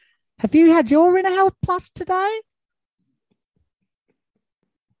Have you had your Inner Health Plus today?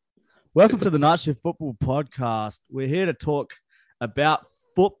 Welcome to the Night Shift Football Podcast. We're here to talk about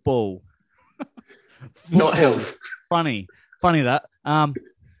football. Not health. Funny that.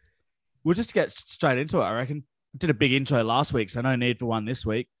 We'll just get straight into it, I reckon. Did a big intro last week, so no need for one this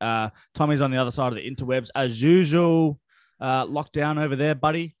week. Tommy's on the other side of the interwebs as usual. Lockdown over there,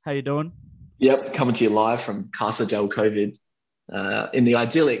 buddy. How you doing? Yep, coming to you live from Casa del COVID in the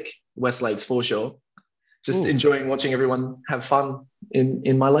idyllic West Lakes foreshore. Just enjoying watching everyone have fun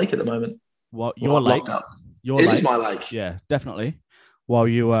in my lake at the moment. Well, your lake. It is my lake. Yeah, definitely. While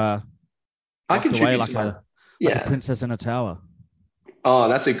you I contribute away like to my, a princess in a tower. Oh,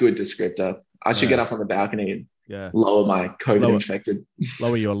 that's a good descriptor. I should get up on the balcony and lower my COVID infected.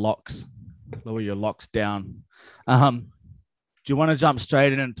 Lower your locks. Lower your locks down. Do you want to jump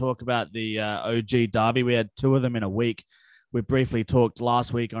straight in and talk about the OG Derby? We had two of them in a week. We briefly talked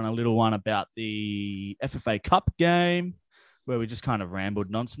last week on a little one about the FFA Cup game where we just kind of rambled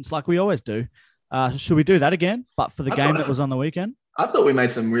nonsense like we always do. Should we do that again, but for the game that was on the weekend? I thought we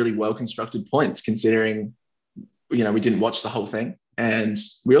made some really well-constructed points considering, we didn't watch the whole thing. And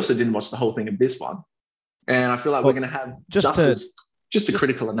we also didn't watch the whole thing of this one. And I feel like we're going to have just a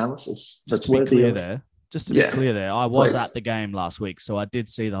critical analysis. Just to be clear there. Just to be clear there, I was at the game last week, so I did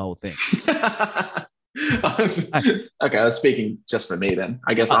see the whole thing. Okay, I was speaking just for me then.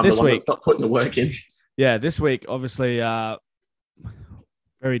 I guess I'm the one that stopped putting the work in. Yeah, this week, obviously,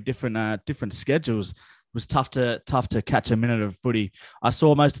 very different schedules. It was tough to catch a minute of footy. I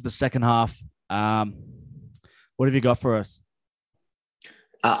saw most of the second half. What have you got for us?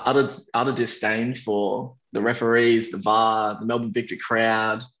 Utter disdain for the referees, the VAR, the Melbourne Victory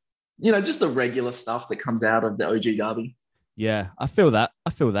crowd. Just the regular stuff that comes out of the OG Derby. Yeah, I feel that.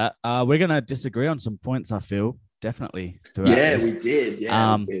 We're going to disagree on some points, I feel, definitely. Yeah, we did.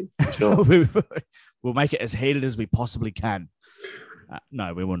 Yeah, we did. Sure. We'll make it as heated as we possibly can.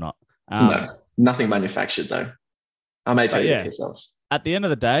 No, we will not. No, nothing manufactured, though. I may take it yourself. At the end of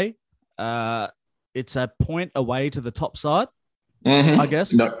the day, it's a point away to the top side, I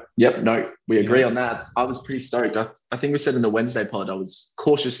guess. No, we agree on that. I was pretty stoked. I think we said in the Wednesday pod, I was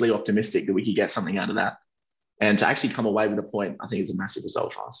cautiously optimistic that we could get something out of that. And to actually come away with a point, I think is a massive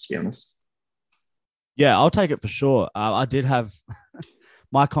result for us, to be honest. Yeah, I'll take it for sure. I did have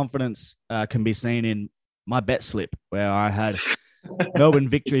my confidence can be seen in my bet slip where I had Melbourne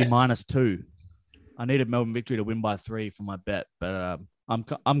Victory -2. I needed Melbourne Victory to win by 3 for my bet, but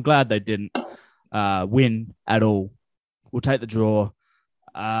I'm glad they didn't win at all. We'll take the draw.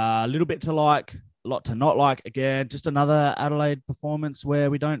 A little bit to like, a lot to not like. Again, just another Adelaide performance where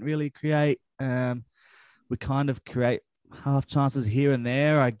we don't really create. We kind of create half chances here and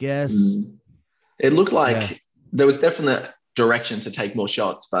there, I guess. It looked like there was definite direction to take more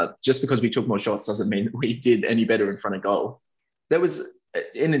shots, but just because we took more shots doesn't mean we did any better in front of goal. There was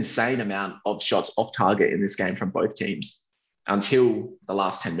an insane amount of shots off target in this game from both teams until the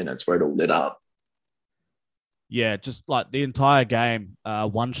last 10 minutes where it all lit up. Yeah, just like the entire game,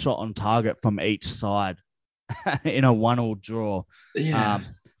 one shot on target from each side in a 1-1 draw. Yeah.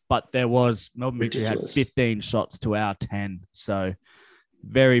 But there was Melbourne Victory had 15 shots to our 10. So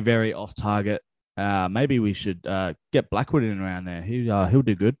very, very off target. Maybe we should get Blackwood in around there. He'll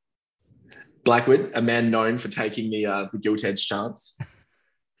do good. Blackwood, a man known for taking the gilt edge chance.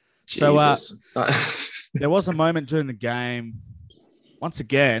 So there was a moment during the game, once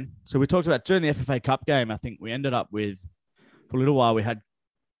again. So we talked about during the FFA Cup game, I think we ended up with, for a little while, we had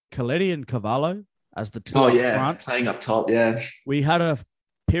Coletti and Cavallo as the two up front. Playing up top, yeah. We had a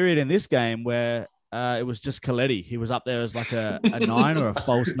period in this game where it was just Coletti. He was up there as like a 9 or a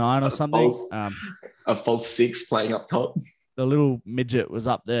false 9 or something. A false 6 playing up top. The little midget was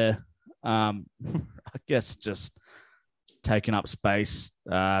up there, I guess just taking up space,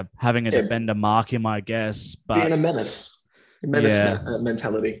 having a defender mark him, I guess. But being a menace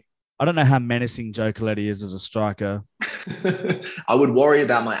mentality. I don't know how menacing Joe Coletti is as a striker. I would worry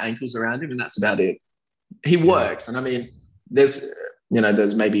about my ankles around him, and that's about it. He works. And I mean, there's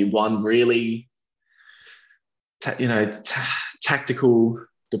maybe one really, tactical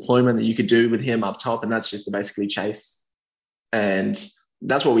deployment that you could do with him up top, and that's just to basically chase. And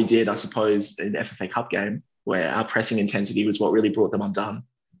that's what we did, I suppose, in the FFA Cup game, where our pressing intensity was what really brought them undone.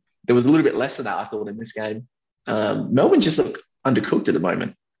 There was a little bit less of that, I thought, in this game. Melbourne just looked undercooked at the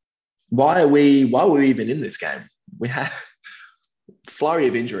moment. Why were we even in this game? We had a flurry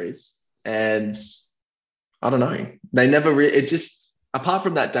of injuries, and I don't know. They never really, apart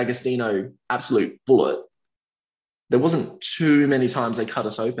from that D'Agostino absolute bullet, there wasn't too many times they cut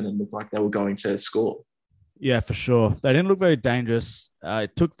us open and looked like they were going to score. Yeah, for sure. They didn't look very dangerous.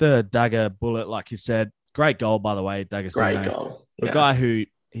 It took the dagger bullet, like you said. Great goal, by the way, Great D'Agostino. goal. A Yeah. guy who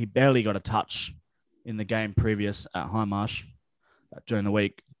he barely got a touch in the game previous at High Marsh during the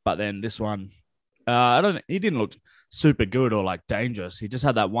week. But then this one, I don't think he didn't look super good or like dangerous. He just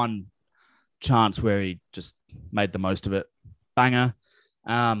had that one chance where he just made the most of it. Banger.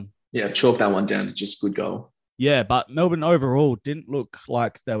 Um, Yeah, chalk that one down to just good goal. yeah, but Melbourne overall didn't look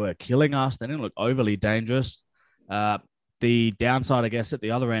like they were killing us. They didn't look overly dangerous. Uh, the downside, I guess, at the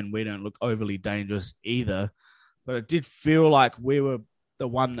other end, we don't look overly dangerous either. But it did feel like we were the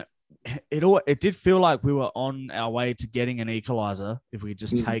one that it did feel like we were on our way to getting an equalizer if we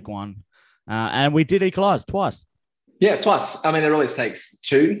just take one. And we did equalize twice. Yeah, twice. I mean, it always takes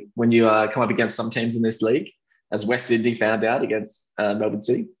two when you come up against some teams in this league, as West Sydney found out against Melbourne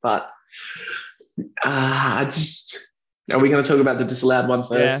City. But I just, are we going to talk about the disallowed one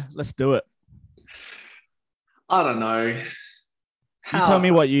first? Yeah, let's do it. I don't know. You tell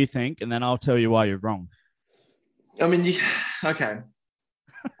me what you think, and then I'll tell you why you're wrong. I mean, okay.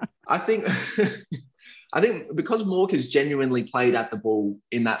 I think because Mork has genuinely played at the ball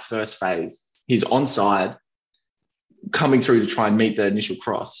in that first phase, he's onside, coming through to try and meet the initial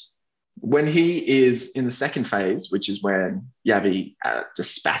cross. When he is in the second phase, which is when Yavi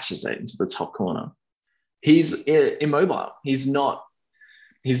dispatches it into the top corner, he's immobile. He's not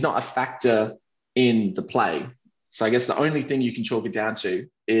a factor in the play. So I guess the only thing you can chalk it down to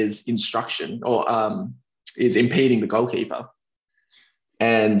is instruction or is impeding the goalkeeper.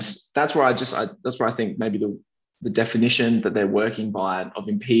 And that's where I think maybe the definition that they're working by of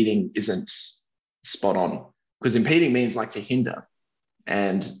impeding isn't spot on, because impeding means like to hinder,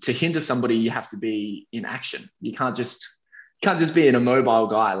 and to hinder somebody, you have to be in action. You can't just be an immobile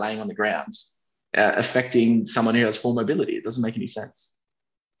guy laying on the ground, affecting someone who has full mobility. It doesn't make any sense.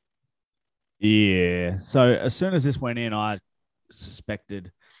 Yeah. So as soon as this went in, I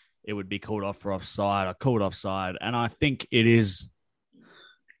suspected it would be called off for offside. I called offside, and I think it is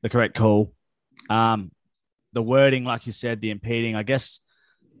the correct call. The wording, like you said, the impeding, I guess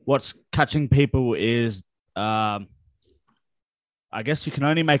what's catching people is, I guess you can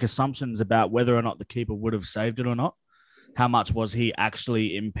only make assumptions about whether or not the keeper would have saved it or not. How much was he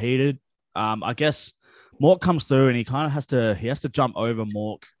actually impeded? I guess Mork comes through and he kind of has to jump over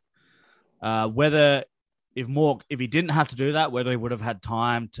Mork. Whether if he didn't have to do that, whether he would have had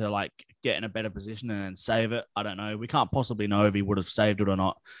time to like get in a better position and then save it, I don't know. We can't possibly know if he would have saved it or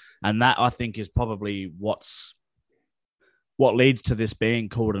not. And that, I think, is probably what leads to this being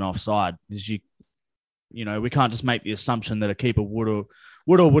called an offside. Is we can't just make the assumption that a keeper would or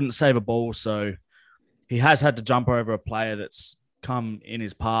wouldn't save a ball. So he has had to jump over a player that's come in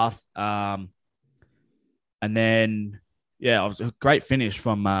his path. And then, yeah, it was a great finish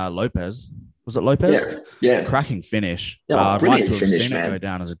from Lopez. Was it Lopez? Yeah. Cracking finish. Yeah, I'd like brilliant to have finish, seen man. it go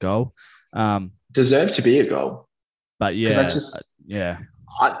down as a goal. Deserved to be a goal. But yeah, yeah.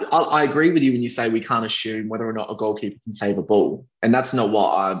 I agree with you when you say we can't assume whether or not a goalkeeper can save a ball, and that's not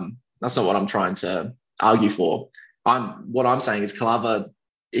what I'm trying to argue for. What I'm saying is Kalava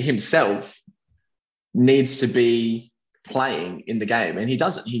himself needs to be playing in the game, and he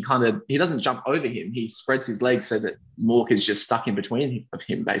doesn't. He doesn't jump over him. He spreads his legs so that Mork is just stuck in between of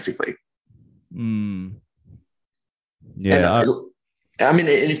him, basically. Yeah. I mean,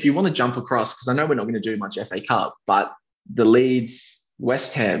 and if you want to jump across, because I know we're not going to do much FA Cup, but the Leeds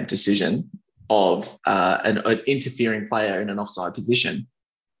West Ham decision of an interfering player in an offside position,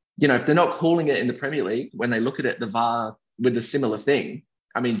 if they're not calling it in the Premier League, when they look at it, the VAR with a similar thing,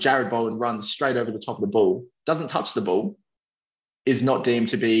 I mean, Jared Bowen runs straight over the top of the ball, doesn't touch the ball, is not deemed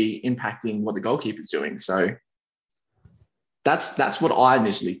to be impacting what the goalkeeper's doing. So that's what I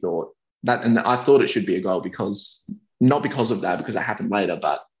initially thought. And I thought it should be a goal not because of that, because it happened later,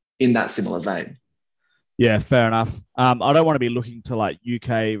 but in that similar vein. Yeah, fair enough. I don't want to be looking to like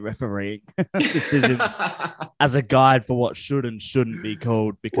UK refereeing decisions as a guide for what should and shouldn't be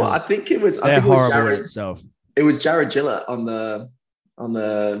called, because I think it was horrible in itself. It was Jared Gillett on the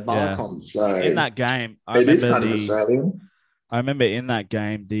VAR comms. So in that game, I remember in that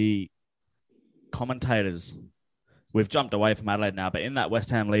game the commentators. We've jumped away from Adelaide now, but in that West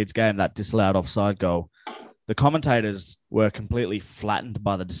Ham Leeds game, that disallowed offside goal, the commentators were completely flattened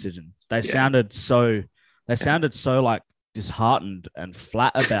by the decision. They sounded so like disheartened and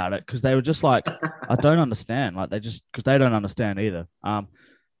flat about it, because they were just like, I don't understand. Like because they don't understand either. I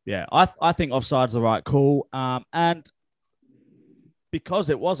think offside's the right call. And because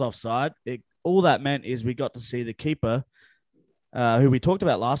it was offside, all that meant is we got to see the keeper, who we talked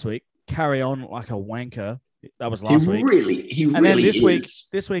about last week, carry on like a wanker That was last week. He And then really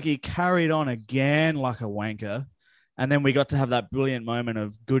this week he carried on again like a wanker. And then we got to have that brilliant moment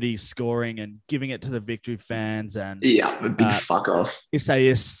of Goody scoring and giving it to the Victory fans. And Yeah, a big fuck off.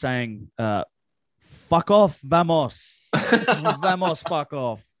 Isaias saying, fuck off, vamos. Vamos, fuck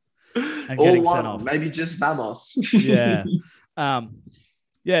off. And getting sent off. Maybe just vamos. Yeah.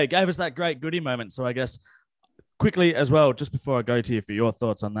 It gave us that great Goody moment. So I guess quickly as well, just before I go to you for your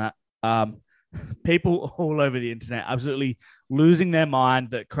thoughts on that, people all over the internet absolutely losing their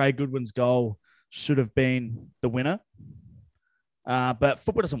mind that Craig Goodwin's goal should have been the winner. But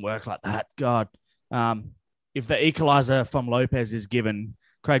football doesn't work like that. God, if the equaliser from Lopez is given,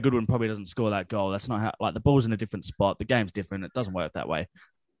 Craig Goodwin probably doesn't score that goal. That's not how, like, the ball's in a different spot. The game's different. It doesn't work that way.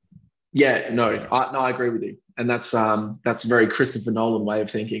 Yeah, I agree with you. And that's a very Christopher Nolan way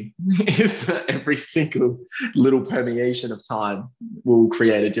of thinking. Is that every single little permeation of time will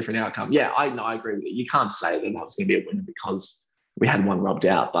create a different outcome. Yeah, I agree with you. You can't say that was going to be a winner because we had one rubbed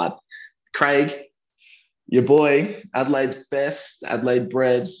out. But Craig, your boy, Adelaide's best, Adelaide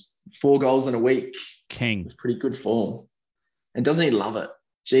bred, 4 goals in a week. King. It's pretty good form. And doesn't he love it?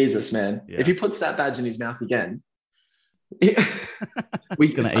 Jesus, man. Yeah. If he puts that badge in his mouth again, he's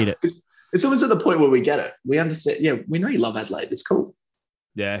going to eat it. It's almost at the point where we get it. We understand. Yeah, we know you love Adelaide. It's cool.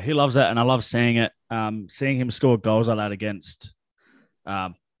 Yeah, he loves it. And I love seeing it. Seeing him score goals like that against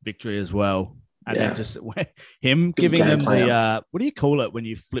Victory as well. And then just him giving them the, what do you call it when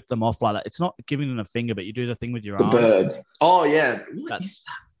you flip them off like that? It's not giving them a finger, but you do the thing with your arms. Bird. Oh, yeah. What is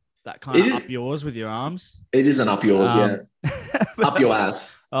that? That kind of up yours with your arms. It is an up yours, yeah. Up your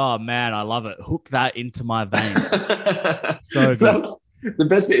ass. Oh, man, I love it. Hook that into my veins. So good. The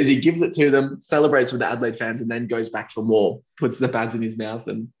best bit is he gives it to them, celebrates with the Adelaide fans, and then goes back for more, puts the badge in his mouth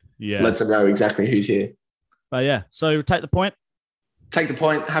and lets them know exactly who's here. But yeah, so take the point. Take the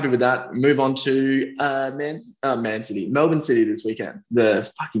point. Happy with that. Move on to Melbourne City this weekend.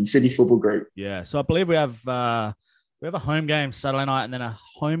 The fucking City Football Group. Yeah, so I believe we have a home game Saturday night and then a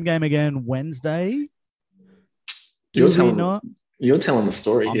home game again Wednesday. You're telling the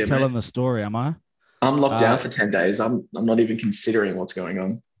story here, I'm telling the story, am I? I'm locked down for 10 days. I'm not even considering what's going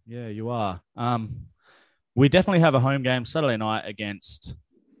on. Yeah, you are. We definitely have a home game Saturday night against...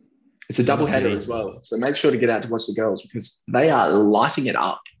 It's a double header as well. So make sure to get out to watch the girls because they are lighting it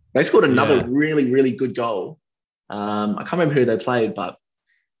up. They scored another really, really good goal. I can't remember who they played, but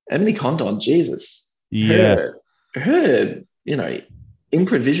Emily Condon, Jesus. Yeah. Her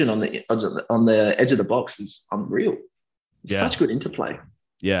improvision on the edge of the box is unreal. It's such good interplay.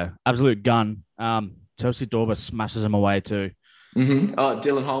 Yeah, absolute gun. Chelsea Dorber smashes them away too. Mm-hmm. Oh,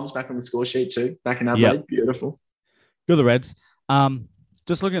 Dylan Holmes back on the score sheet too. Back in Adelaide. Yep. Beautiful. Good, the Reds.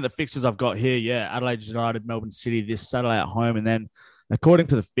 Just looking at the fixtures I've got here, Adelaide United, Melbourne City this Saturday at home. And then according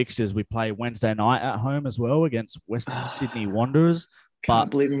to the fixtures, we play Wednesday night at home as well against Western Sydney Wanderers.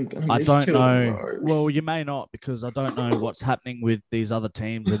 But I don't know. Well, you may not because I don't know what's happening with these other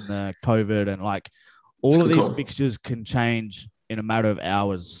teams and the COVID and all of these fixtures can change in a matter of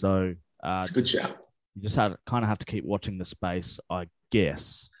hours. So good shout. You just kind of have to keep watching the space, I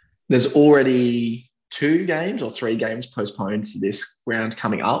guess. There's already 2 games or 3 games postponed for this round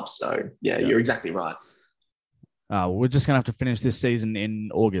coming up. So, you're exactly right. We're just going to have to finish this season in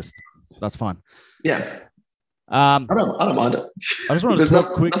August. That's fine. Yeah. I don't mind it. I just want to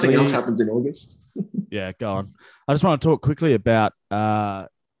talk quickly. Nothing else happens in August. Yeah, go on. I just want to talk quickly about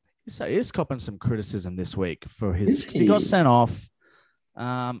he's copping some criticism this week for he got sent off.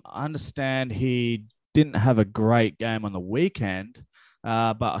 I understand he didn't have a great game on the weekend,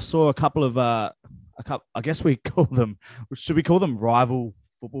 but I saw a couple of I guess we call them. Should we call them rival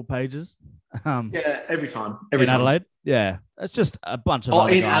football pages? Every time. In Adelaide, it's just a bunch of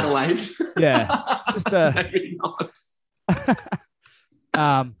other in guys. Adelaide, just maybe not.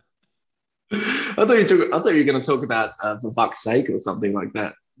 I thought you were going to talk about for fuck's sake or something like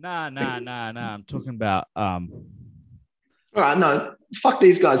that. Nah. I'm talking about All right, no, fuck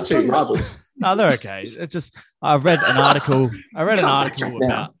these guys too, rivals. No, they're okay. It's just I read an article.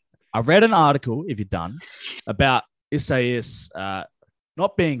 If you're done, about Isaias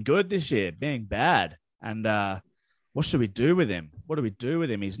not being good this year, being bad, and what should we do with him? What do we do with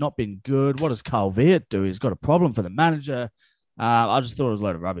him? He's not been good. What does Carl Viet do? He's got a problem for the manager. I just thought it was a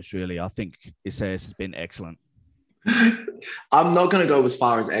load of rubbish, really. I think Isaias has been excellent. I'm not going to go as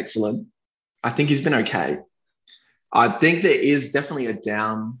far as excellent. I think he's been okay. I think there is definitely a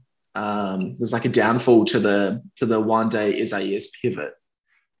down. There's a downfall to the one day Isaias pivot.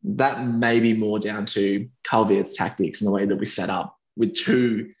 That may be more down to Carl Viet's tactics and the way that we set up with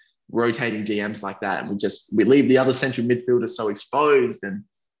 2 rotating DMs like that, and we leave the other central midfielder so exposed, and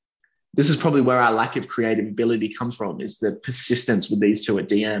this is probably where our lack of creative ability comes from, is the persistence with these two at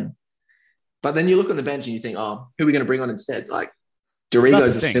DM. But then you look on the bench and you think, oh, who are we going to bring on instead? Like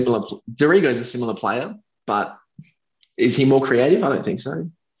Dorigo's a similar player, but is he more creative? I don't think so.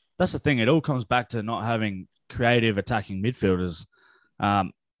 That's the thing. It all comes back to not having creative attacking midfielders.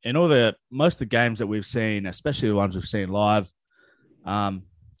 In most of the games that we've seen, especially the ones we've seen live,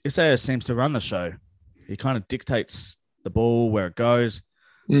 Isaiah seems to run the show. He kind of dictates the ball where it goes.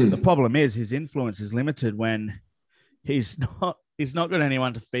 The problem is his influence is limited when he's not got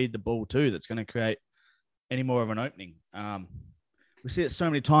anyone to feed the ball to that's going to create any more of an opening. We see it so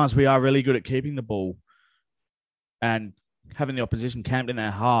many times. We are really good at keeping the ball and having the opposition camped in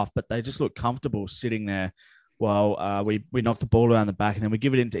their half, but they just look comfortable sitting there while we knock the ball around the back, and then we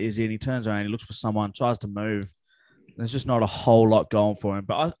give it into Izzy, and he turns around, he looks for someone, tries to move. There's just not a whole lot going for him.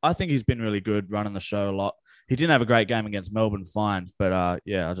 But I think he's been really good running the show a lot. He didn't have a great game against Melbourne, fine. But I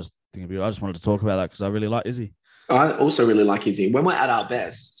just wanted to talk about that because I really like Izzy. I also really like Izzy. When we're at our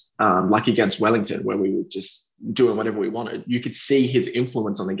best, like against Wellington, where we were just doing whatever we wanted, you could see his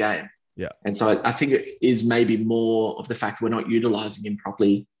influence on the game. Yeah. And so I think it is maybe more of the fact we're not utilizing him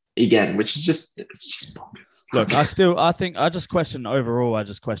properly again, which is just bonkers. Look, I just question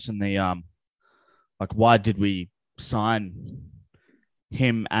the why did we sign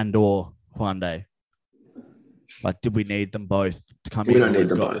him and or Juande? Like, did we need them both to come in? We don't need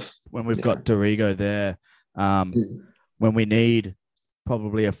them both. When we've got Dorigo there, when we need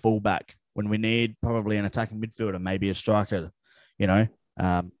probably a fullback, when we need probably an attacking midfielder, maybe a striker,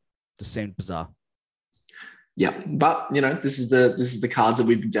 just seemed bizarre. Yeah, but this is the cards that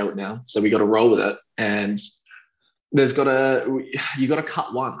we've been dealt now, so we got to roll with it. And you got to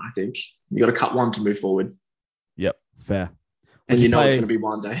cut one. I think you got to cut one to move forward. Yep, fair. And it's going to be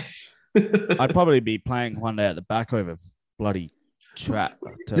one day. I'd probably be playing one day at the back over bloody trap.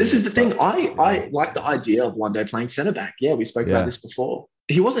 This is the thing. I like the idea of one day playing centre back. Yeah, we spoke about this before.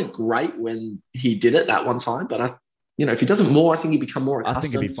 He wasn't great when he did it that one time, but if he does it more, I think he'd become more accustomed. I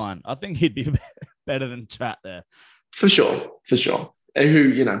think he'd be fine. I think he'd be better than Chat there. For sure.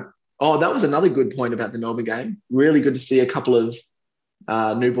 And that was another good point about the Melbourne game. Really good to see a couple of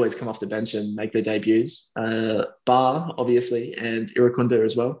new boys come off the bench and make their debuts. Bar, obviously, and Irakunda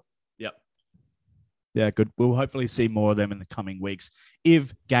as well. Yep. Yeah, good. We'll hopefully see more of them in the coming weeks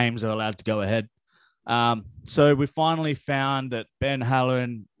if games are allowed to go ahead. So we finally found that Ben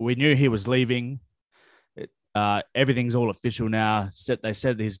Halloran, we knew he was leaving. Everything's all official now. They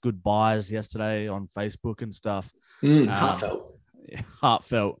said his goodbyes yesterday on Facebook and stuff.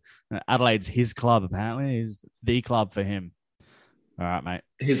 Heartfelt. Adelaide's his club, apparently. Is the club for him. All right, mate.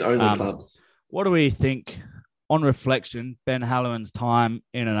 His only club. What do we think, on reflection, Ben Halloran's time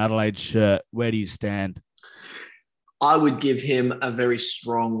in an Adelaide shirt? Where do you stand? I would give him a very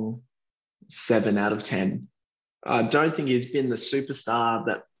strong 7 out of 10. I don't think he's been the superstar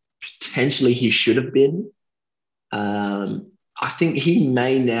that potentially he should have been. I think he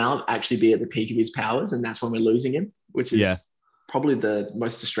may now actually be at the peak of his powers, and that's when we're losing him, which is probably the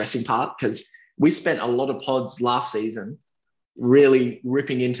most distressing part, because we spent a lot of pods last season really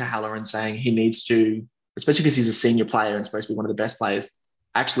ripping into Halloran, saying he needs to, especially because he's a senior player and supposed to be one of the best players,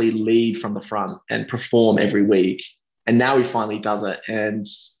 actually lead from the front and perform every week. And now he finally does it, and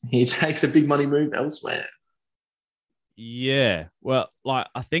he takes a big money move elsewhere. Yeah. Well,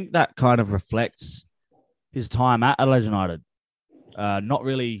 I think that kind of reflects his time at Adelaide United. Not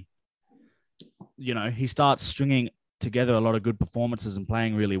really, he starts stringing together a lot of good performances and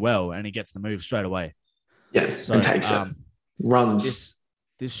playing really well, and he gets the move straight away. Yeah, so, and takes it. Runs.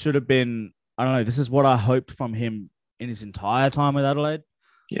 This should have been, I don't know, this is what I hoped from him in his entire time with Adelaide.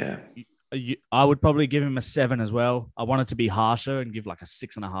 Yeah. I would probably give him a 7 as well. I wanted to be harsher and give like a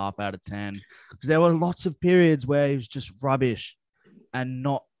 6.5 out of 10, because there were lots of periods where he was just rubbish and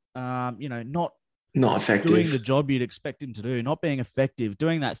not effective, doing the job you'd expect him to do, not being effective,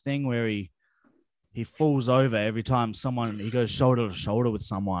 doing that thing where he falls over every time he goes shoulder to shoulder with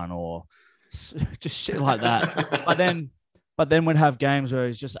someone, or just shit like that. but then we'd have games where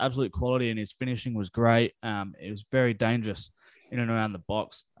he's just absolute quality and his finishing was great. It was very dangerous in and around the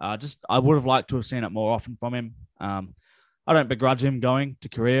box. I would have liked to have seen it more often from him. I don't begrudge him going to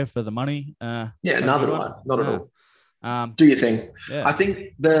Korea for the money. Not at all. Do your thing. Yeah. I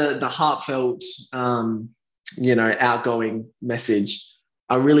think the heartfelt, outgoing message,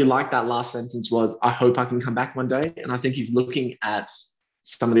 I really like that last sentence was, I hope I can come back one day. And I think he's looking at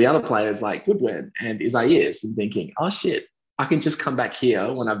some of the other players like Goodwin and Isaias and thinking, oh shit, I can just come back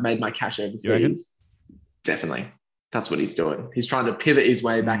here when I've made my cash overseas. Definitely. That's what he's doing. He's trying to pivot his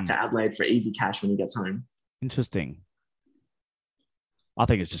way back to Adelaide for easy cash when he gets home. Interesting. I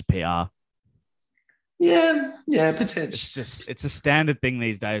think it's just PR. Yeah, potentially. It's a standard thing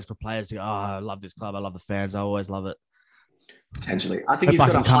these days for players to go, oh, I love this club. I love the fans. I always love it. Potentially. I think Hope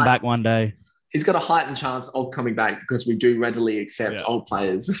I can come back one day. He's got a heightened chance of coming back because we do readily accept old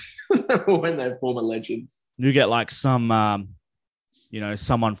players when they're former legends. You get like some,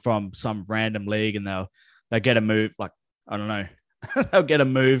 someone from some random league and they'll get a move, like, I don't know, they'll get a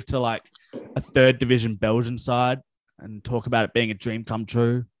move to like a third division Belgian side and talk about it being a dream come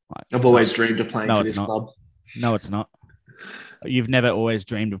true. Like, I've always dreamed of playing for this club. No, it's not. You've never always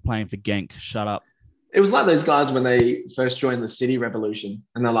dreamed of playing for Genk. Shut up. It was like those guys when they first joined the City Revolution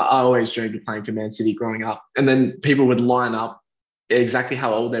and they're like, I always dreamed of playing for Man City growing up. And then people would line up exactly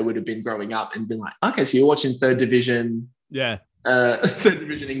how old they would have been growing up and been like, okay, so you're watching third division. Yeah. Third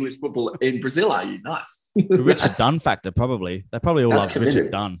division English football in Brazil, are you? Nice. The Richard Dunn factor, probably. They probably all love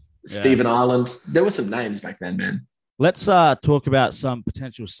Richard Dunn. Stephen Ireland. There were some names back then, man. Let's talk about some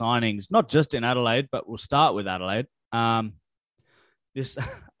potential signings, not just in Adelaide, but we'll start with Adelaide. This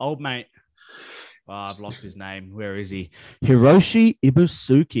old mate, I've lost his name. Where is he? Hiroshi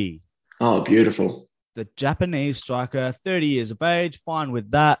Ibusuki. Oh, beautiful. The Japanese striker, 30 years of age, fine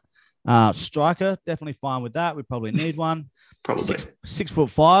with that. Striker, definitely fine with that. We probably need one. Probably.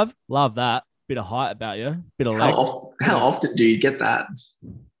 6'5", love that. Bit of height about you, bit of leg. How often do you get that?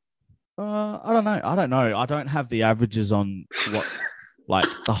 I don't know. I don't have the averages on what, like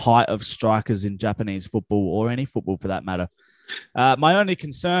the height of strikers in Japanese football or any football for that matter. My only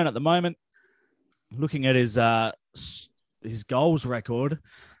concern at the moment, looking at his goals record,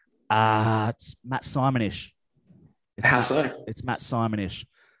 it's Matt Simonish. It's Matt Simonish.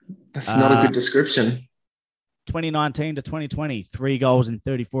 That's not a good description. 2019 to 2020, 3 goals in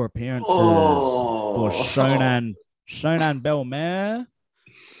 34 appearances for Shonan Bellmare,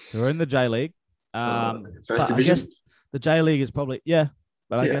 who are in the J League. First division. I guess the J League is probably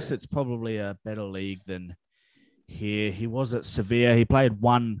I guess it's probably a better league than here. He was at Sevilla. He made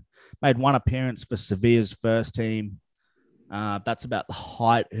one appearance for Sevilla's first team. That's about the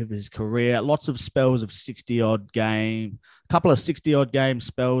height of his career. Lots of spells of 60-odd game, a couple of 60-odd game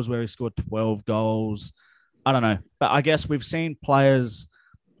spells where he scored 12 goals. I don't know. But I guess we've seen players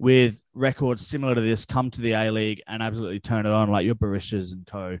with records similar to this come to the A-League and absolutely turn it on, like your Barishas and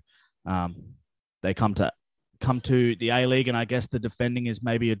co. They come to the A-League, and I guess the defending is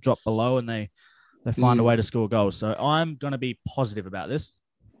maybe a drop below, and they find a way to score goals. So I'm going to be positive about this.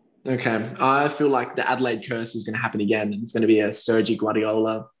 Okay. I feel like the Adelaide curse is going to happen again. It's going to be a Sergi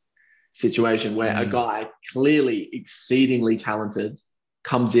Guardiola situation where a guy clearly exceedingly talented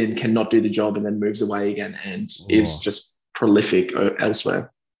comes in, cannot do the job, and then moves away again and is just prolific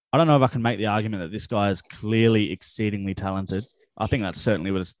elsewhere. I don't know if I can make the argument that this guy is clearly exceedingly talented. I think that's certainly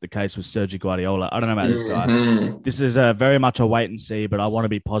what's the case with Sergi Guardiola. I don't know about this guy. This is very much a wait and see, but I want to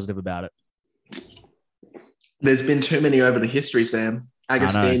be positive about it. There's been too many over the history, Sam.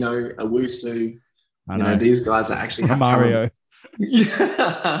 Agostino, Owusu. These guys are actually Romario.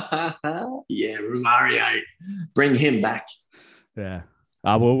 Yeah, Romario. Bring him back. Yeah.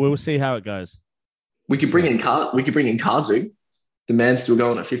 We'll see how it goes. We could bring in Kazu. The man's still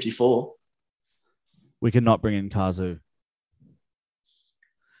going at 54. We could not bring in Kazu.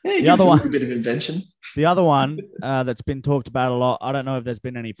 Yeah, the other one, a bit of invention. The other one that's been talked about a lot. I don't know if there's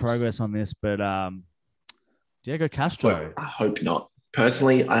been any progress on this, but Diego Castro. Well, I hope not.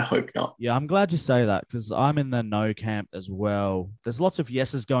 Personally, I hope not. Yeah, I'm glad you say that because I'm in the no camp as well. There's lots of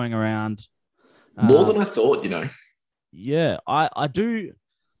yeses going around. More than I thought, Yeah, I do.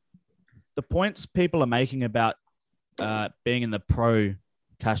 The points people are making about being in the pro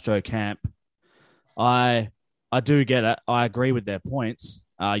Castro camp, I do get it. I agree with their points.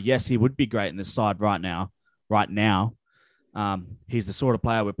 Yes, he would be great in this side right now. He's the sort of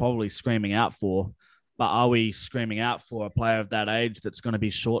player we're probably screaming out for. But are we screaming out for a player of that age that's going to be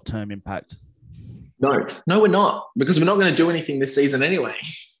short-term impact? No, we're not, because we're not going to do anything this season anyway.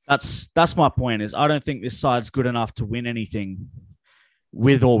 That's my point. Is I don't think this side's good enough to win anything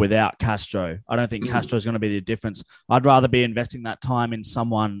with or without Castro. I don't think Castro is going to be the difference. I'd rather be investing that time in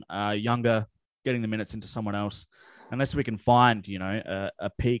someone younger, getting the minutes into someone else, unless we can find a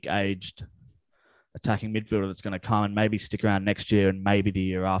peak-aged attacking midfielder that's going to come and maybe stick around next year and maybe the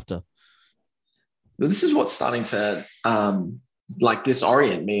year after. This is what's starting to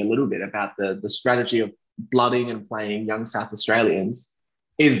disorient me a little bit about the strategy of blooding and playing young South Australians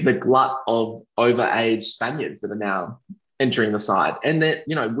is the glut of overage Spaniards that are now entering the side. And that,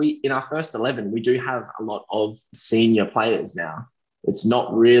 we in our first 11, we do have a lot of senior players now. It's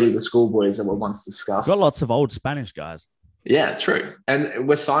not really the schoolboys that were once discussed. We've got lots of old Spanish guys. Yeah, true. And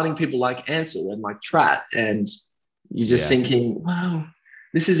we're signing people like Ansel and like Tratt, and you're just thinking, wow,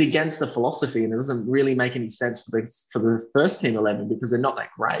 this is against the philosophy, and it doesn't really make any sense for the first team 11 because they're not that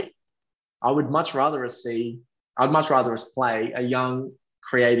great. I would much rather us see. I'd much rather us play a young,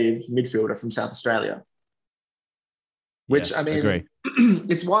 creative midfielder from South Australia. Which, Yeah, I mean, agree.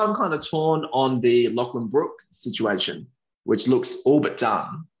 it's why I'm kind of torn on the Lachlan Brook situation, which looks all but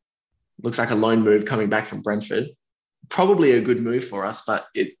done. Looks like a loan move coming back from Brentford. Probably a good move for us, but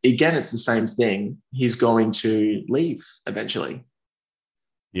again, it's the same thing. He's going to leave eventually.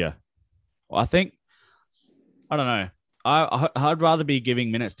 Yeah. Well, I don't know. I'd rather be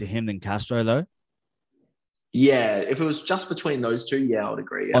giving minutes to him than Castro, though, Yeah, if it was just between those two, yeah, I would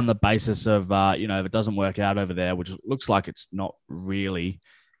agree. Yeah. on the basis of, if it doesn't work out over there, which looks like it's not really,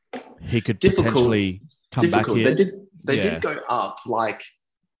 he could potentially come back here. They did go up. Like,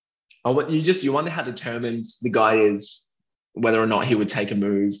 you wonder how determined the guy is, whether or not he would take a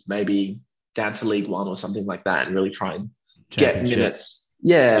move, maybe down to League One or something like that, and really try and get minutes.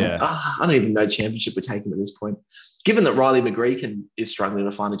 Yeah. I don't even know championship would take him at this point. Given that Riley McGree is struggling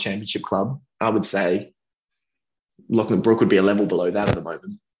to find a championship club, I would say Lachlan Brook would be a level below that at the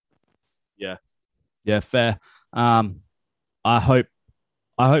moment. Yeah, fair. I hope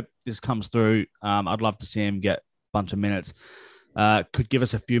this comes through. I'd love to see him get a bunch of minutes. Could give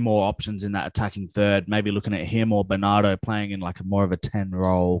us a few more options in that attacking third. Maybe looking at him or Bernardo playing in like more of a 10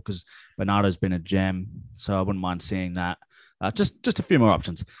 role, because Bernardo's been a gem, so I wouldn't mind seeing that. Just a few more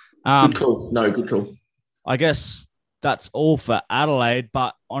options. Good call. No, good call. I guess that's all for Adelaide.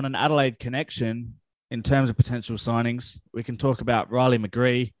 But on an Adelaide connection, in terms of potential signings, we can talk about Riley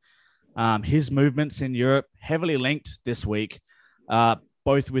McGree. His movements in Europe heavily linked this week,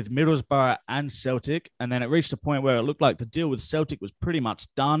 both with Middlesbrough and Celtic. And then it reached a point where it looked like the deal with Celtic was pretty much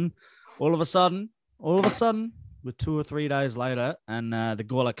done. All of a sudden, with 2 or 3 days later, and the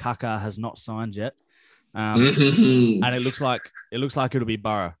Gawler Kaka has not signed yet. And it looks like it'll be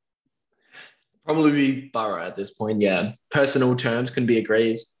Borough. Probably be Borough at this point, yeah. Personal terms can be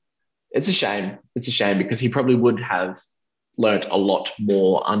agreed. It's a shame. It's a shame because he probably would have learnt a lot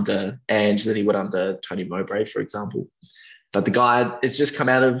more under Ange than he would under Tony Mowbray, for example. But the guy, it's just come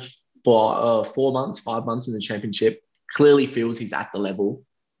out of 5 months in the championship, clearly feels he's at the level,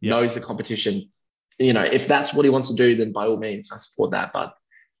 knows the competition. If that's what he wants to do, then by all means, I support that. But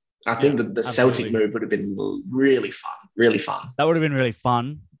I think that the Celtic move would have been really fun, really fun. That would have been really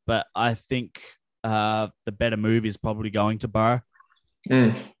fun, but I think the better move is probably going to Borough.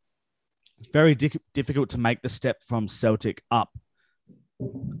 Very difficult to make the step from Celtic up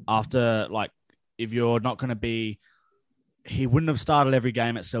after, if you're not going to be, he wouldn't have started every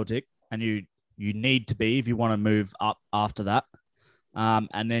game at Celtic, and you need to be if you want to move up after that.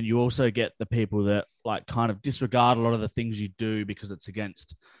 And then you also get the people that kind of disregard a lot of the things you do because it's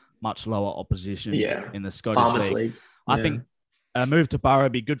against much lower opposition in the Scottish League. I think a move to Borough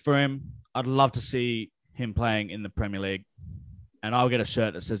would be good for him. I'd love to see him playing in the Premier League. And I'll get a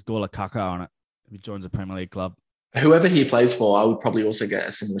shirt that says Gawler Kaka on it if he joins a Premier League club. Whoever he plays for, I would probably also get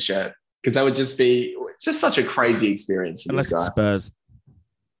a similar shirt because that would just be such a crazy experience for this guy. Spurs.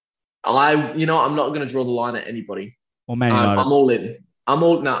 I'm not going to draw the line at anybody. Or Man United. I'm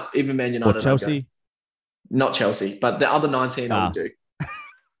all in. No, even Man United. Or Chelsea? Not Chelsea, but the other 19 I would do.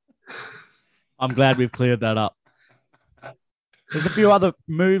 I'm glad we've cleared that up. There's a few other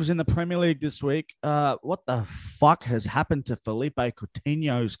moves in the Premier League this week. What the fuck has happened to Felipe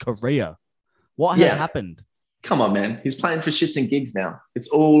Coutinho's career? What has happened? Come on, man. He's playing for shits and gigs now. It's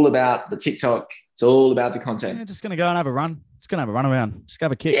all about the TikTok. It's all about the content. Yeah, just going to go and have a run. Just going to have a run around. Just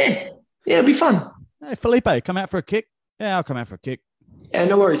have a kick. Yeah, it'd be fun. Hey, Felipe, come out for a kick. Yeah, I'll come out for a kick. Yeah,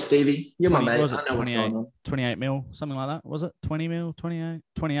 no worries, Stevie. You're my mate. Was it I know what's going on. 28 mil, something like that. Was it 20 mil, 28?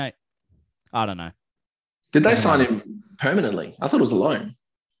 28. I don't know. Did they sign him permanently? I thought it was a loan.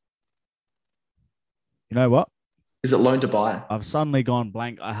 You know what? Is it loan to buy? I've suddenly gone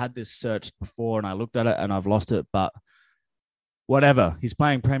blank. I had this searched before and I looked at it and I've lost it, but whatever. He's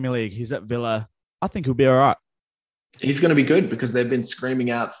playing Premier League. He's at Villa. I think he'll be all right. He's going to be good because they've been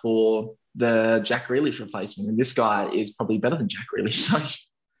screaming out for the Jack Grealish replacement. And this guy is probably better than Jack Grealish.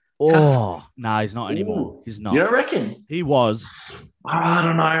 So, no, he's not anymore. He's not. You don't reckon? He was. I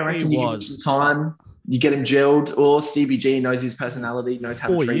don't know. I reckon he was. Give him some time. You get him gelled, or Stevie G knows his personality, knows how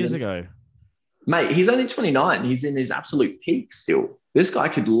to treat him. 4 years ago. Mate, he's only 29. He's in his absolute peak still. This guy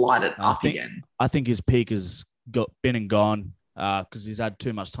could light it up again. I think his peak has been and gone because he's had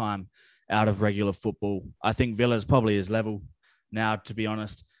too much time out of regular football. I think Villa's probably his level now, to be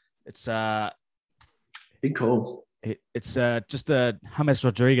honest. It's big call. It's just a James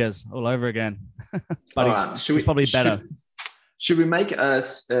Rodriguez all over again. But he's probably better. Should we make a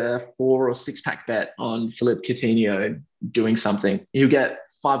 4 or 6 pack bet on Philippe Coutinho doing something? He'll get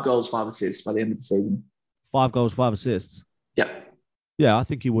 5 goals, 5 assists by the end of the season. 5 goals, 5 assists. Yep. Yeah, I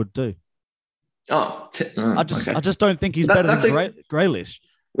think he would too. I just don't think he's better than Grealish.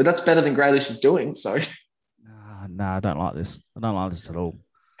 Well, that's better than Grealish is doing. So, no, I don't like this. I don't like this at all.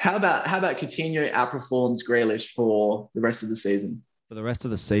 How about Coutinho outperforms Grealish for the rest of the season? For the rest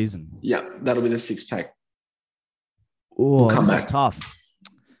of the season, yeah, that'll be the 6 pack. Oh, this is tough.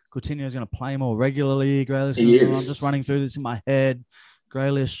 Coutinho's going to play more regularly. Grealish, I'm just running through this in my head.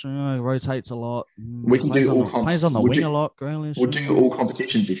 Grealish rotates a lot. We can do all plays on the wing a lot. Grealish. We'll do all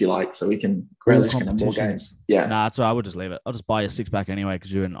competitions if you like, so we can Grealish can have more games. Yeah. Nah, that's all right. I would just leave it. I'll just buy a 6 pack anyway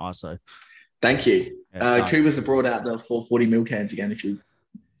because you're in ISO. Thank you. Cougars have brought out the 440 ml cans again. If you're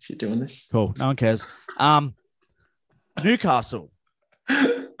doing this, cool. No one cares. Newcastle.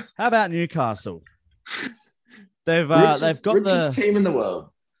 How about Newcastle? They've got the team in the world.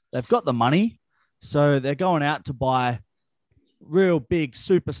 They've got the money, so they're going out to buy real big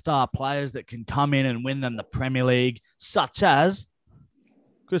superstar players that can come in and win them the Premier League, such as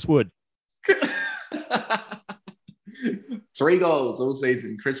Chris Wood. 3 goals all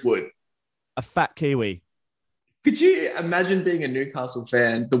season, Chris Wood. A fat Kiwi. Could you imagine being a Newcastle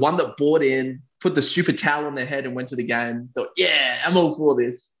fan, the one that bought in, put the stupid towel on their head and went to the game, thought, yeah, I'm all for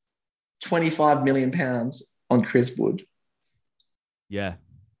this. £25 million on Chris Wood. Yeah.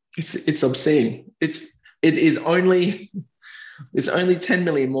 It's obscene. It's only 10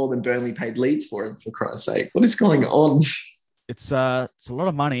 million more than Burnley paid Leeds for him, for Christ's sake. What is going on? It's a lot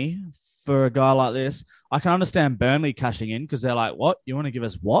of money for a guy like this. I can understand Burnley cashing in because they're like, what? You want to give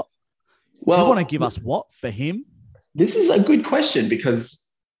us what? Well, you want to give us what for him? This is a good question because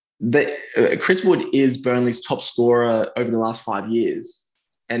Chris Wood is Burnley's top scorer over the last 5 years,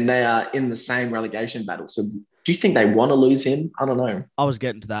 and they are in the same relegation battle. So do you think they want to lose him? I don't know. I was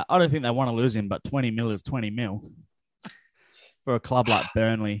getting to that. I don't think they want to lose him, but 20 mil is 20 mil for a club like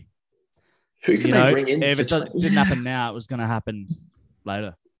Burnley. Who can they bring in? If it didn't happen now, it was going to happen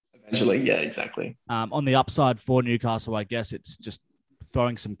later. Eventually, yeah, exactly. On the upside for Newcastle, I guess it's just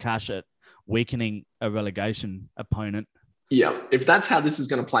throwing some cash at weakening a relegation opponent. Yeah, if that's how this is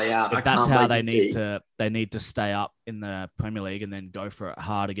going to play out, if that's how they need to stay up in the Premier League and then go for it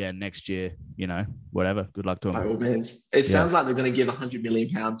hard again next year. Whatever. Good luck to them. By all means. It sounds like they're going to give £100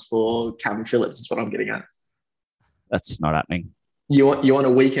 million for Calvin Phillips. Is what I'm getting at. That's not happening. You want a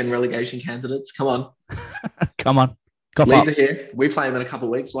weekend relegation candidates? Come on, come on. Leeds are here. We play them in a couple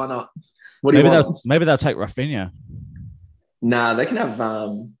of weeks. Why not? What do you want? Maybe they'll take Rafinha. Nah, they can have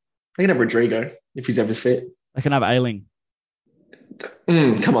Rodrigo if he's ever fit. They can have Ayling.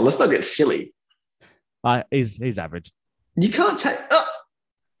 Come on, let's not get silly. He's average. You can't take.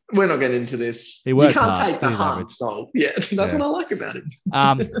 We're not getting into this. He works you can't hard. take the heart and soul. Yeah, that's what I like about him.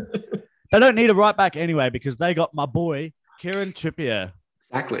 They don't need a right back anyway because they got my boy Kieran Trippier.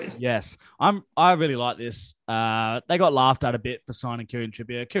 Exactly. Yes, I really like this. They got laughed at a bit for signing Kieran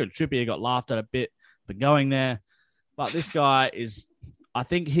Trippier. Kieran Trippier got laughed at a bit for going there, but this guy is. I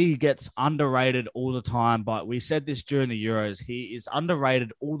think he gets underrated all the time. But we said this during the Euros. He is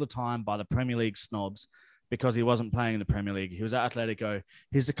underrated all the time by the Premier League snobs because he wasn't playing in the Premier League. He was at Atletico.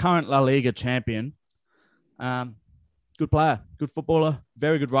 He's the current La Liga champion. Good player, good footballer,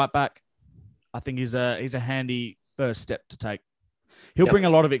 very good right back. I think he's a handy first step to take. He'll bring a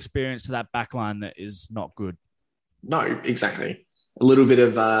lot of experience to that back line that is not good. No, exactly. A little bit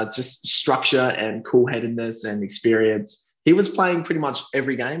of just structure and cool-headedness and experience. He was playing pretty much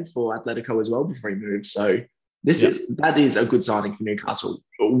every game for Atletico as well before he moved. So that is a good signing for Newcastle.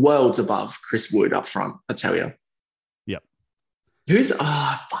 Worlds above Chris Wood up front, I tell you. Yep.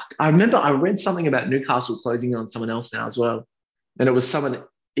 I remember I read something about Newcastle closing on someone else now as well. And it was someone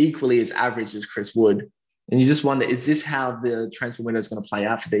equally as average as Chris Wood. And you just wonder, is this how the transfer window is going to play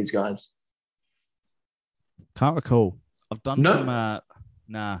out for these guys? Can't recall. I've done some...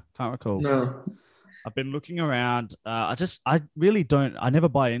 can't recall. No. I've been looking around. I really don't. I never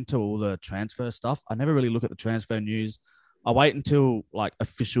buy into all the transfer stuff. I never really look at the transfer news. I wait until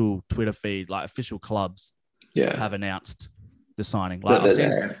official Twitter feed, official clubs have announced the signing. I've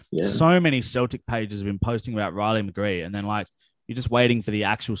seen so many Celtic pages have been posting about Riley McGree, and then you're just waiting for the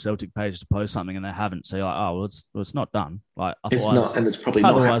actual Celtic page to post something, and they haven't. So you're like, oh, well, it's not done. It's not, and it's probably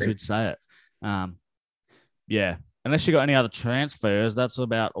not. Otherwise, we'd say it. Yeah. Unless you got any other transfers, that's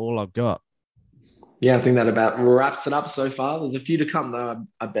about all I've got. Yeah, I think that about wraps it up so far. There's a few to come, though,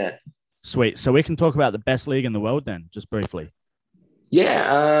 I bet. Sweet. So we can talk about the best league in the world then, just briefly.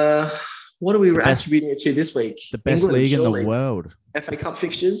 Yeah. What are we attributing it to this week? The best league in the world. FA Cup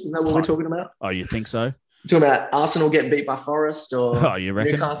fixtures? Is that what we're talking about? Oh, you think so? Talking about Arsenal getting beat by Forest Oh, or you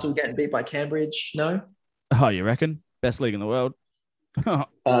reckon? Newcastle getting beat by Cambridge? No. Oh, you reckon? Best league in the world. Where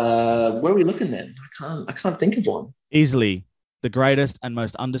are we looking then? I can't think of one. Easily the greatest and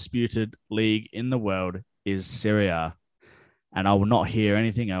most undisputed league in the world is Serie A, and I will not hear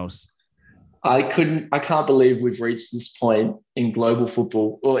anything else. I can't believe we've reached this point in global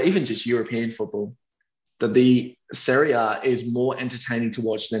football or even just European football that the Serie A is more entertaining to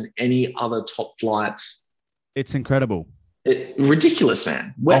watch than any other top flight. It's incredible. Ridiculous,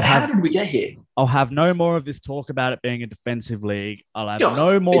 man. How did we get here? I'll have no more of this talk about it being a defensive league. I'll have Yeah,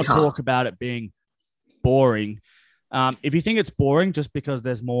 no more big heart. talk about it being boring. If you think it's boring just because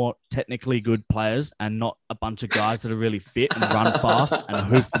there's more technically good players and not a bunch of guys that are really fit and run fast and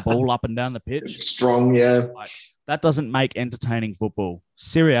hoof the ball up and down the pitch, Strong, yeah. like, that doesn't make entertaining football.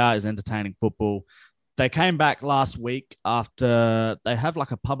 Serie A is entertaining football. They came back last week after they have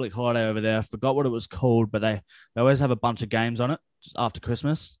like a public holiday over there. I forgot what it was called, but they always have a bunch of games on it just after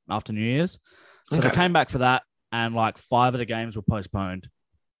Christmas, after New Year's. So Okay. they came back for that, and like 5 of the games were postponed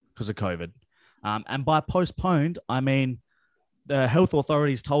because of COVID. And by postponed, I mean the health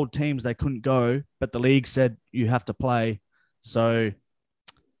authorities told teams they couldn't go, but the league said you have to play. So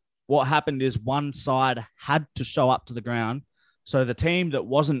what happened is one side had to show up to the ground. So the team that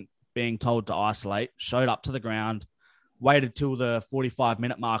wasn't being told to isolate showed up to the ground, waited till the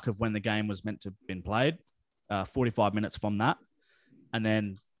 45-minute mark of when the game was meant to have been played, 45 minutes from that. And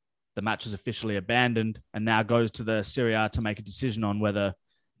then the match is officially abandoned and now goes to the Serie A to make a decision on whether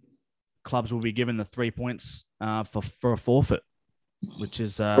clubs will be given the 3 points for a forfeit, which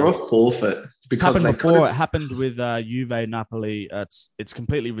is For a forfeit. Because happened they before. could've- It happened with Juve, Napoli. It's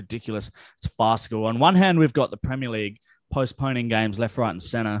completely ridiculous. It's farcical. On one hand, we've got the Premier League postponing games left, right, and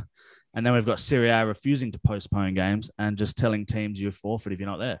centre, and then we've got Serie A refusing to postpone games and just telling teams you forfeit if you're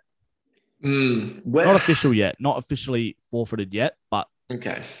not there. Not official yet, not officially forfeited yet, but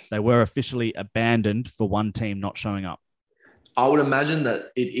Okay. they were officially abandoned for one team not showing up. I would imagine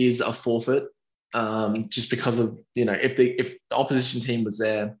that it is a forfeit, just because of, if the opposition team was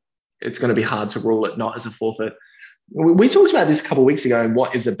there, it's going to be hard to rule it not as a forfeit. We talked about this a couple of weeks ago, and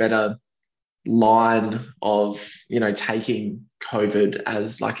what is a better line of taking COVID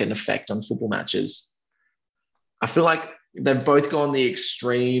as like an effect on football matches. I feel like they've both gone the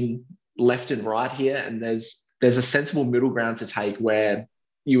extreme left and right here, and there's a sensible middle ground to take where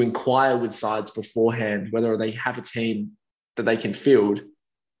you inquire with sides beforehand whether they have a team that they can field,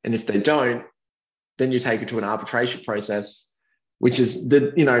 and if they don't, then you take it to an arbitration process, which is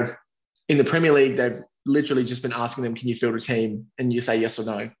in the Premier League they've literally just been asking them, can you field a team? And you say yes or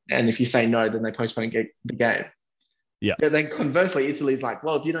no. And if you say no, then they postpone the game. Yeah. And then conversely, Italy's like,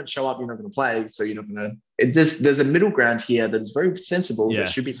 well, if you don't show up, you're not going to play. So you're not going to. There's a middle ground here that is very sensible that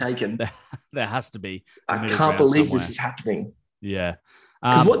should be taken. There has to be. I can't believe this is happening. Yeah.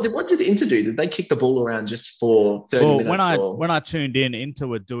 What did Inter do? Did they kick the ball around just for 30 minutes? When I tuned in, Inter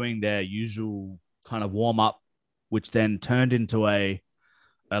were doing their usual kind of warm up, which then turned into a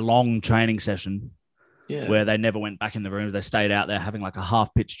long training session. Yeah. Where they never went back in the rooms. They stayed out there having like a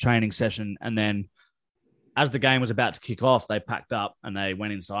half-pitch training session. And then as the game was about to kick off, they packed up and they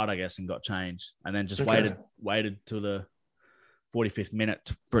went inside, I guess, and got changed. And then just waited till the 45th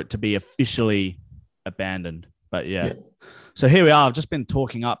minute for it to be officially abandoned. But yeah. So here we are. I've just been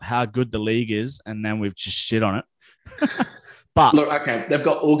talking up how good the league is, and then we've just shit on it. But look, okay, they've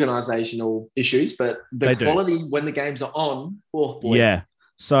got organizational issues, but the quality when the games are on, oh boy. Yeah.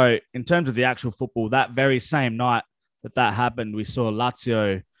 So in terms of the actual football, that very same night that happened, we saw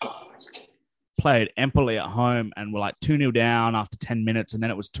Lazio played Empoli at home and were like 2-0 down after 10 minutes. And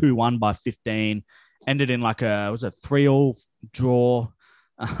then it was 2-1 by 15, ended in like a 3-3 draw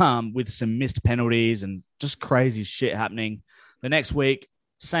with some missed penalties and just crazy shit happening. The next week,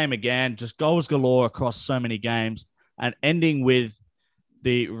 same again, just goals galore across so many games, and ending with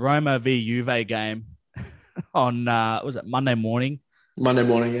the Roma v Juve game on, was it Monday morning? Monday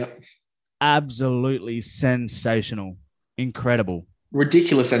morning, yeah. Absolutely sensational. Incredible.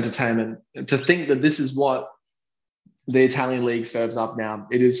 Ridiculous entertainment. To think that this is what the Italian league serves up now,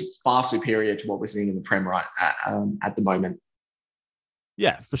 it is far superior to what we're seeing in the Prem at the moment.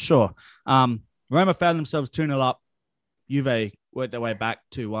 Yeah, for sure. Roma found themselves 2-0 up. Juve worked their way back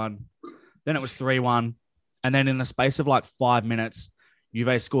 2-1. Then it was 3-1. And then in the space of like 5 minutes,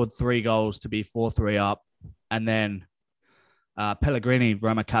 Juve scored 3 goals to be 4-3 up. And then Pellegrini,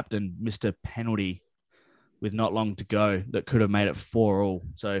 Roma captain, missed a penalty with not long to go that could have made it 4-4.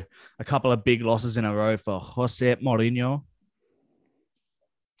 So a couple of big losses in a row for Jose Mourinho.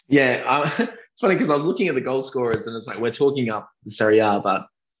 Yeah, it's funny because I was looking at the goal scorers and it's like we're talking up the Serie A, but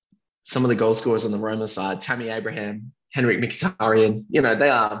some of the goal scorers on the Roma side, Tammy Abraham, Henrik Mkhitaryan, they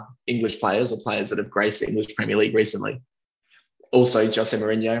are English players or players that have graced the English Premier League recently. Also, Jose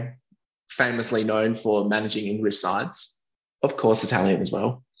Mourinho, famously known for managing English sides, of course, Italian as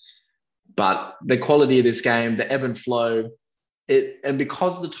well. But the quality of this game, the ebb and flow, and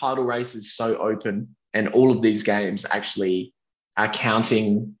because the title race is so open and all of these games actually are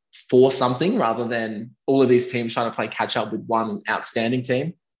counting for something rather than all of these teams trying to play catch up with one outstanding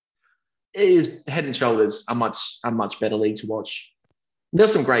team, it is head and shoulders a much better league to watch.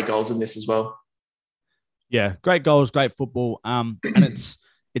 There's some great goals in this as well. Yeah, great goals, great football. And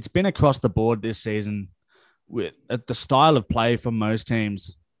it's been across the board this season. With the style of play from most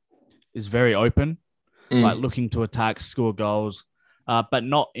teams is very open, like looking to attack, score goals, but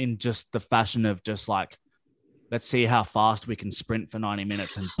not in just the fashion of just like, let's see how fast we can sprint for 90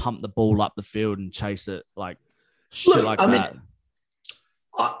 minutes and pump the ball up the field and chase it, like shit like that.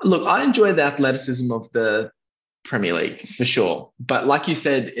 Look, I enjoy the athleticism of the Premier League for sure. But like you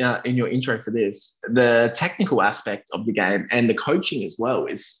said in your intro for this, the technical aspect of the game and the coaching as well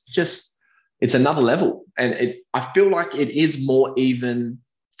is just, it's another level. And I feel like it is more even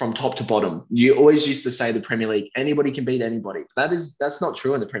from top to bottom. You always used to say the Premier League, anybody can beat anybody. That's not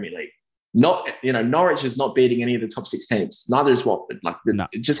true in the Premier League. Norwich is not beating any of the top 6 teams. Neither is Watford.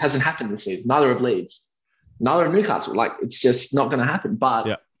 It just hasn't happened this season. Neither of Leeds. Neither of Newcastle. It's just not going to happen.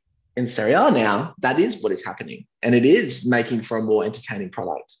 But in Serie A now, that is what is happening. And it is making for a more entertaining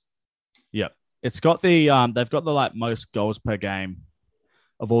product. Yeah. It's got the they've got the most goals per game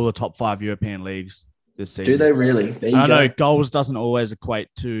of all the top 5 European leagues this season. Do they really? There you go. know goals doesn't always equate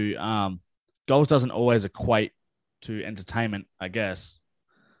to entertainment, I guess.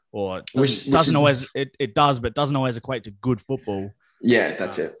 Or it doesn't always equate to good football. Yeah,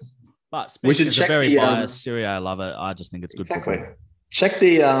 that's it. But speaking as a very biased Serie A lover, I just think it's good football. Check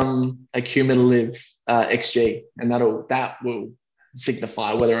the accumulative XG, and that will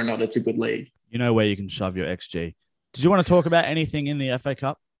signify whether or not it's a good league. You know where you can shove your XG. Did you want to talk about anything in the FA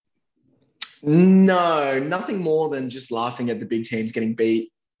Cup? No, nothing more than just laughing at the big teams getting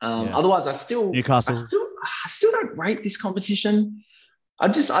beat. Otherwise, Newcastle. I still don't rate this competition. I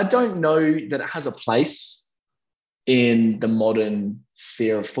don't know that it has a place in the modern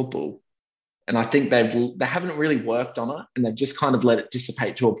sphere of football. And I think they haven't really worked on it, and they've just kind of let it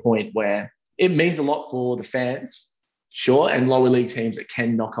dissipate to a point where it means a lot for the fans, sure, and lower league teams that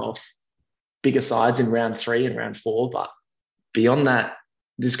can knock off bigger sides in round 3 and round 4. But beyond that,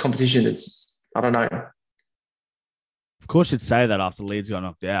 this competition is, I don't know. Of course you'd say that after Leeds got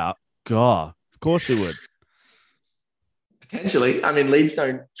knocked out. God, of course you would. Potentially. I mean, Leeds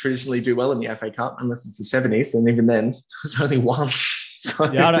don't traditionally do well in the FA Cup unless it's the 70s, and even then, there's only one.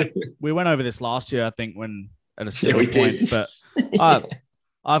 So. Yeah, we went over this last year, I think, when at a certain point. But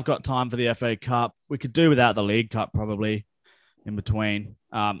I've got time for the FA Cup. We could do without the League Cup probably in between.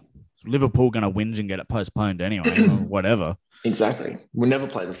 Liverpool going to whinge and get it postponed anyway, or whatever. Exactly. We'll never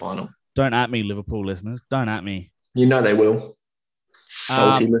play the final. Don't at me, Liverpool listeners. Don't at me. You know they will.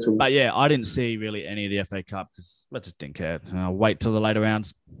 Salty little. But yeah, I didn't see really any of the FA Cup because I just didn't care. I'll wait till the later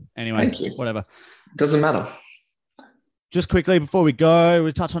rounds. Anyway, whatever. Doesn't matter. Just quickly before we go,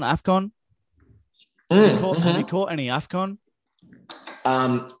 we touch on AFCON. Have you caught any AFCON?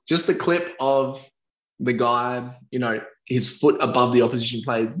 Just the clip of the guy, his foot above the opposition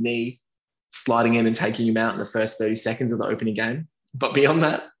player's knee, sliding in and taking him out in the first 30 seconds of the opening game. But beyond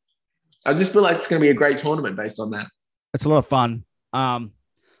that, I just feel like it's going to be a great tournament based on that. It's a lot of fun. I've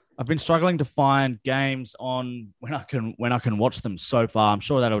been struggling to find games on when I can watch them so far. I'm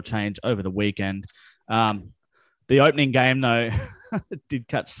sure that'll change over the weekend. The opening game, though, did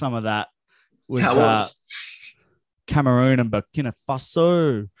catch some of that. Was Cameroon and Burkina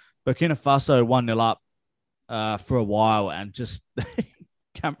Faso. Burkina Faso 1-0 up for a while, and just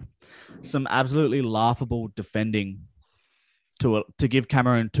some absolutely laughable defending to give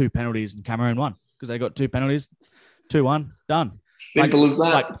Cameroon 2 penalties, and Cameroon won because they got 2 penalties, 2-1, done. Simple as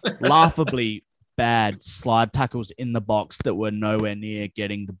that. Laughably bad slide tackles in the box that were nowhere near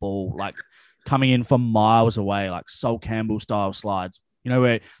getting the ball, coming in from miles away, like Sol Campbell style slides.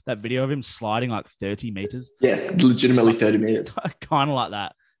 Where that video of him sliding 30 meters? Yeah, legitimately 30 meters. Kind of like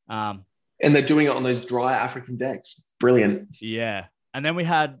that. And they're doing it on those dry African decks. Brilliant. Yeah. And then we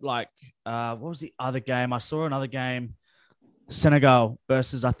had what was the other game? I saw another game, Senegal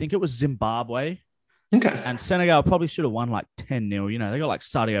versus, I think it was Zimbabwe. Okay. And Senegal probably should have won 10-0. They got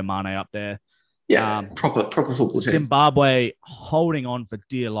Sadio Mane up there. Yeah, proper football team. Zimbabwe holding on for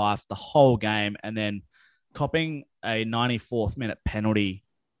dear life the whole game, and then copping a 94th minute penalty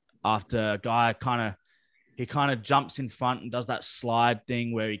after a guy he kind of jumps in front and does that slide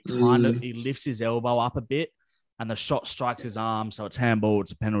thing where he lifts his elbow up a bit and the shot strikes his arm. So it's handball,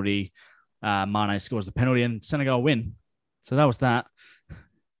 it's a penalty. Mane scores the penalty and Senegal win. So that was that.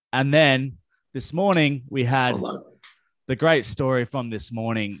 And then this morning we had the great story from this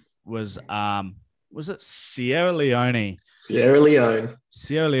morning was it Sierra Leone? Sierra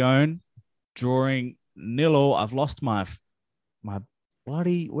Leone drawing 0-0. I've lost my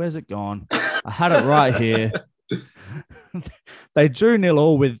bloody, where's it gone? I had it right here. They drew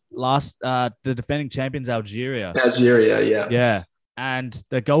 0-0 with the defending champions Algeria. Yeah. Yeah. And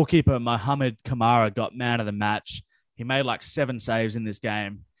the goalkeeper, Mohamed Kamara, got man of the match. He made like 7 saves in this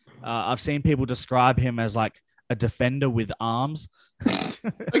game. I've seen people describe him as like a defender with arms.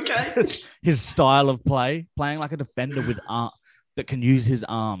 Okay. His style of playing like a defender with that can use his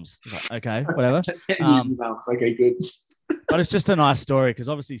arms. Like, okay, whatever. Okay, good. But it's just a nice story because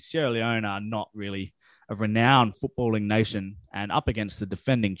obviously Sierra Leone are not really a renowned footballing nation, and up against the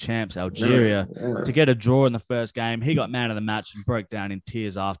defending champs Algeria to get a draw in the first game. He got man of the match and broke down in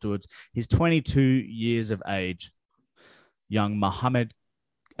tears afterwards. He's 22 years of age, young Mohamed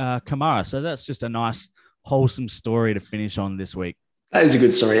Kamara. So that's just a nice, wholesome story to finish on this week. That is a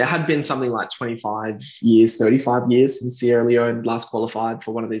good story. It had been something like 25 years, 35 years since Sierra Leone last qualified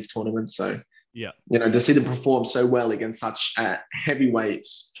for one of these tournaments. So, yeah, to see them perform so well against such a heavyweight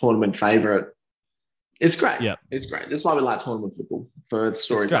tournament favourite, it's great. Yeah, it's great. That's why we like tournament football, for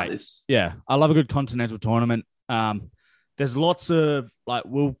stories like this. Yeah, I love a good continental tournament. There's lots of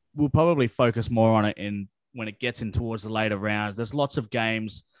we'll probably focus more on it when it gets in towards the later rounds. There's lots of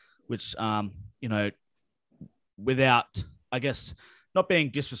games which without, I guess, not being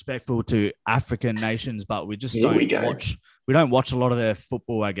disrespectful to African nations, but we just don't watch. We don't watch a lot of their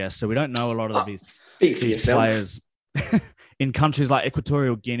football, I guess. So we don't know a lot of these players in countries like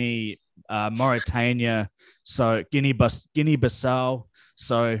Equatorial Guinea, Mauritania, so Guinea-Bissau.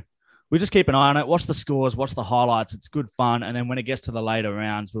 So we just keep an eye on it, watch the scores, watch the highlights. It's good fun. And then when it gets to the later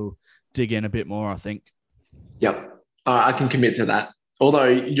rounds, we'll dig in a bit more, I think. Yep. I can commit to that. Although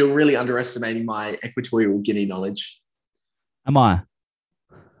you're really underestimating my Equatorial Guinea knowledge. Am I?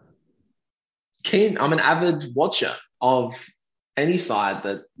 I'm an avid watcher of any side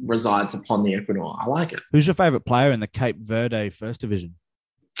that resides upon the Equator. I like it. Who's your favourite player in the Cape Verde First Division?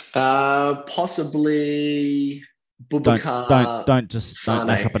 Possibly Boubacar. Don't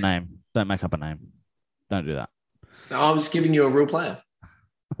make up a name. Don't make up a name. Don't do that. No, I was giving you a real player.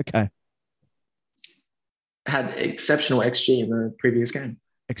 Okay. Had exceptional XG in the previous game.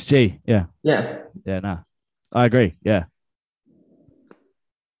 XG, yeah. Yeah. Yeah, no. I agree, yeah.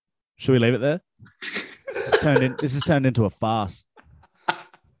 Should we leave it there? This has turned into a farce.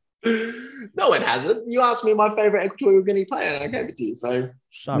 No, it hasn't. You asked me my favorite Equatorial Guinea player and I gave it to you. So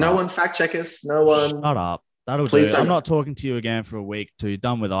no one fact check us. No one. Shut up. That'll do. I'm not talking to you again for a week till you're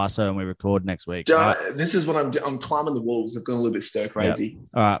done with ISO and we record next week. Right? This is what I'm climbing the walls. I've gone a little bit stir crazy. Yep.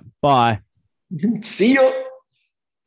 All right. Bye. See you.